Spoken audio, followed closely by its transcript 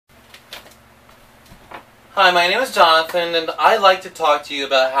Hi, my name is Jonathan, and I'd like to talk to you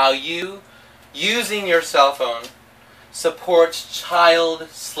about how you, using your cell phone, supports child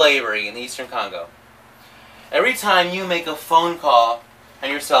slavery in the Eastern Congo. Every time you make a phone call on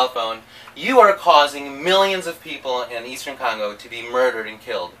your cell phone, you are causing millions of people in Eastern Congo to be murdered and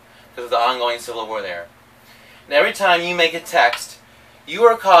killed because of the ongoing civil war there. And every time you make a text, you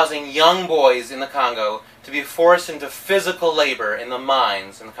are causing young boys in the Congo to be forced into physical labor in the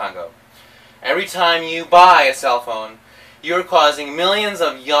mines in the Congo. Every time you buy a cell phone, you are causing millions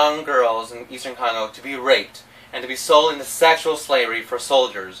of young girls in Eastern Congo to be raped and to be sold into sexual slavery for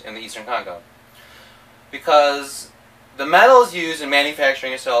soldiers in the Eastern Congo. Because the metals used in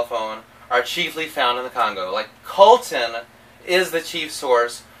manufacturing a cell phone are chiefly found in the Congo. Like coltan is the chief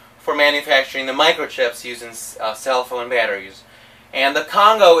source for manufacturing the microchips used in cell phone batteries. And the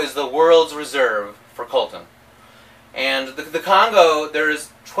Congo is the world's reserve for coltan. And the Congo, there is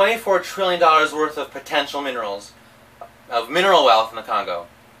 $24 trillion worth of potential minerals, of mineral wealth in the Congo.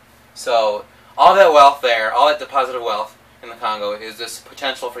 So all that wealth there, all that deposited wealth in the Congo is this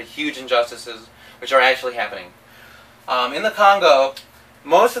potential for huge injustices which are actually happening. In the Congo,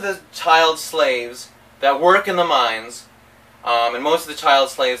 most of the child slaves that work in the mines, and most of the child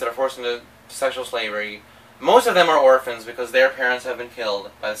slaves that are forced into sexual slavery, most of them are orphans because their parents have been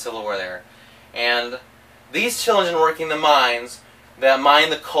killed by the civil war there. And these children working the mines that mine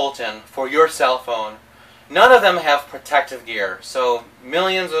the coltan for your cell phone, none of them have protective gear. So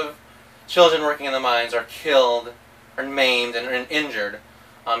millions of children working in the mines are killed or maimed and injured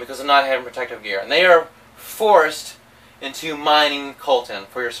because of not having protective gear. And they are forced into mining coltan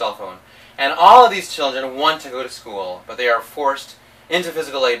for your cell phone. And all of these children want to go to school, but they are forced into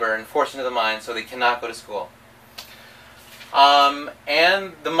physical labor and forced into the mines so they cannot go to school.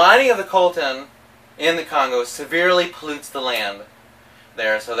 And the mining of the coltan in the Congo severely pollutes the land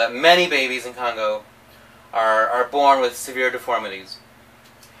there, so that many babies in Congo are born with severe deformities.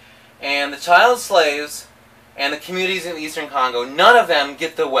 And the child slaves and the communities in the Eastern Congo, none of them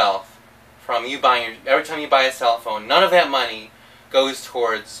get the wealth from you buying every time you buy a cell phone, none of that money goes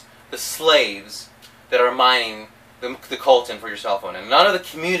towards the slaves that are mining the coltan for your cell phone. And none of the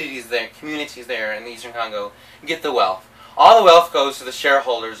communities there in the Eastern Congo get the wealth. All the wealth goes to the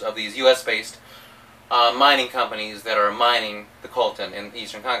shareholders of these US-based mining companies that are mining the coltan in the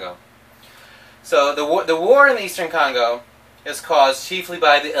Eastern Congo. So the war in the Eastern Congo is caused chiefly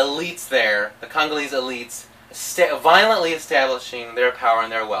by the elites there, the Congolese elites, violently establishing their power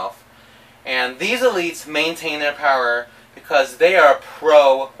and their wealth. And these elites maintain their power because they are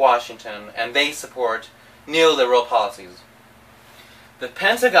pro-Washington and they support neoliberal policies. The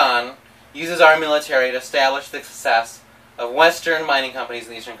Pentagon uses our military to establish the success of Western mining companies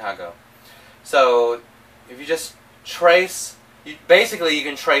in the Eastern Congo. So if you just trace, basically you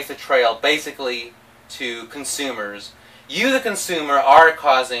can trace the trail basically to consumers. You, the consumer, are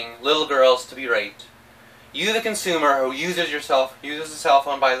causing little girls to be raped. You, the consumer who uses a cell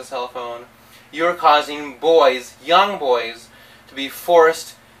phone, buys a cell phone, you are causing boys, young boys, to be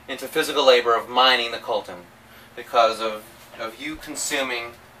forced into physical labor of mining the coltan because of you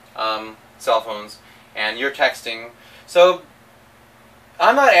consuming cell phones and you're texting. So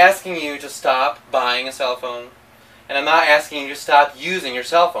I'm not asking you to stop buying a cell phone, and I'm not asking you to stop using your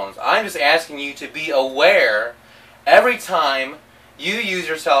cell phones. I'm just asking you to be aware every time you use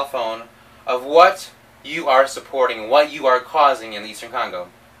your cell phone of what you are supporting, what you are causing in the Eastern Congo.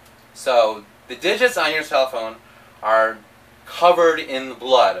 So the digits on your cell phone are covered in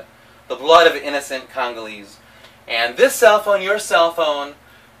blood, the blood of innocent Congolese. And this cell phone, your cell phone,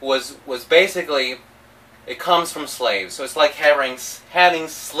 was basically, it comes from slaves. So it's like having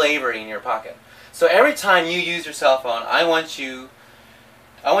slavery in your pocket. So every time you use your cell phone, I want you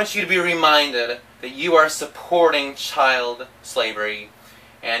to be reminded that you are supporting child slavery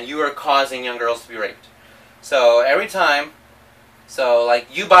and you are causing young girls to be raped. So every time, so like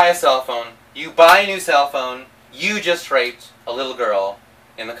you buy a cell phone, you buy a new cell phone, you just raped a little girl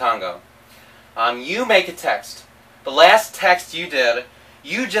in the Congo. You make a text. The last text you did,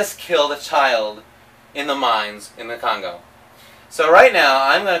 you just killed a child in the mines in the Congo. So right now,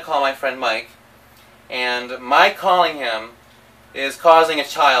 I'm going to call my friend Mike, and my calling him is causing a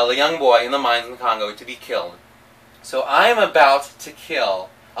child, a young boy in the mines in the Congo, to be killed. So I'm about to kill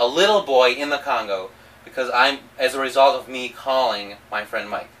a little boy in the Congo because as a result of me calling my friend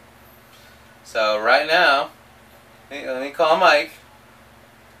Mike. So right now, let me call Mike.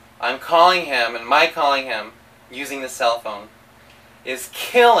 I'm calling him, and my calling him using the cell phone is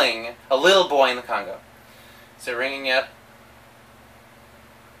killing a little boy in the Congo. Is it ringing yet?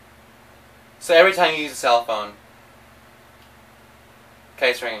 So every time you use a cell phone, okay,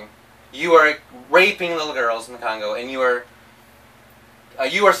 it's ringing. you are raping little girls in the Congo, and you are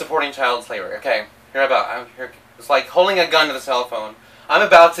supporting child slavery. Okay, it's like holding a gun to the cell phone. I'm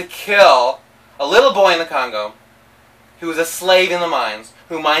about to kill a little boy in the Congo who is a slave in the mines,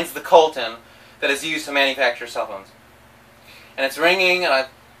 who mines the coltan that is used to manufacture cell phones. And it's ringing, and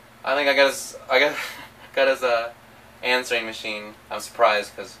I think I got his answering machine. I'm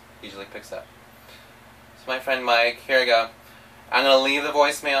surprised because he usually picks up. So my friend Mike, here I go. I'm going to leave the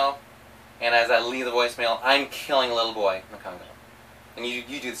voicemail, and as I leave the voicemail, I'm killing a little boy in the Congo. And you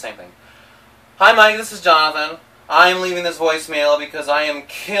do the same thing. Hi Mike, this is Jonathan. I'm leaving this voicemail because I am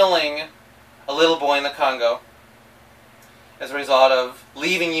killing a little boy in the Congo as a result of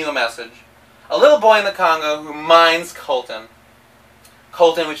leaving you a message. A little boy in the Congo who mines coltan.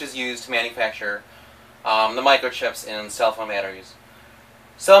 Coltan, which is used to manufacture the microchips in cell phone batteries.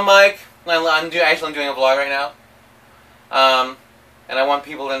 So Mike, I'm doing a vlog right now. And I want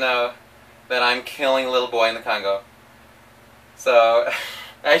people to know that I'm killing a little boy in the Congo. So,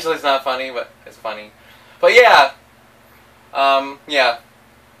 actually it's not funny, but it's funny. But yeah, yeah,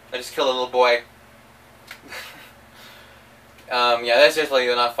 I just killed a little boy. Yeah, that's just like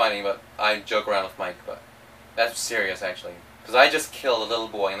not funny, but I joke around with Mike, but that's serious actually. Because I just killed a little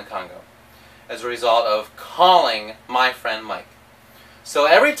boy in the Congo as a result of calling my friend Mike. So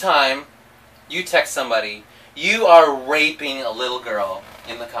every time you text somebody, you are raping a little girl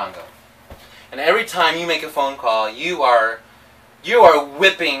in the Congo. And every time you make a phone call, you are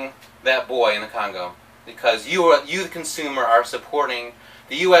whipping that boy in the Congo. Because you, the consumer, are supporting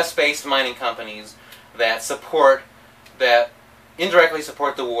the U.S.-based mining companies that indirectly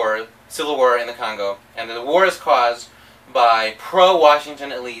support the war, civil war in the Congo. And the war is caused by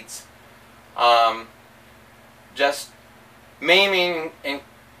pro-Washington elites just maiming and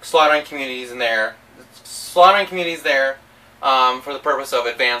slaughtering communities there for the purpose of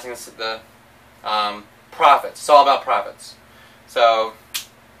advancing the profits. It's all about profits. So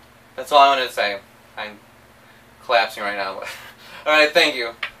that's all I wanted to say. I'm collapsing right now. Alright, thank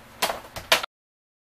you.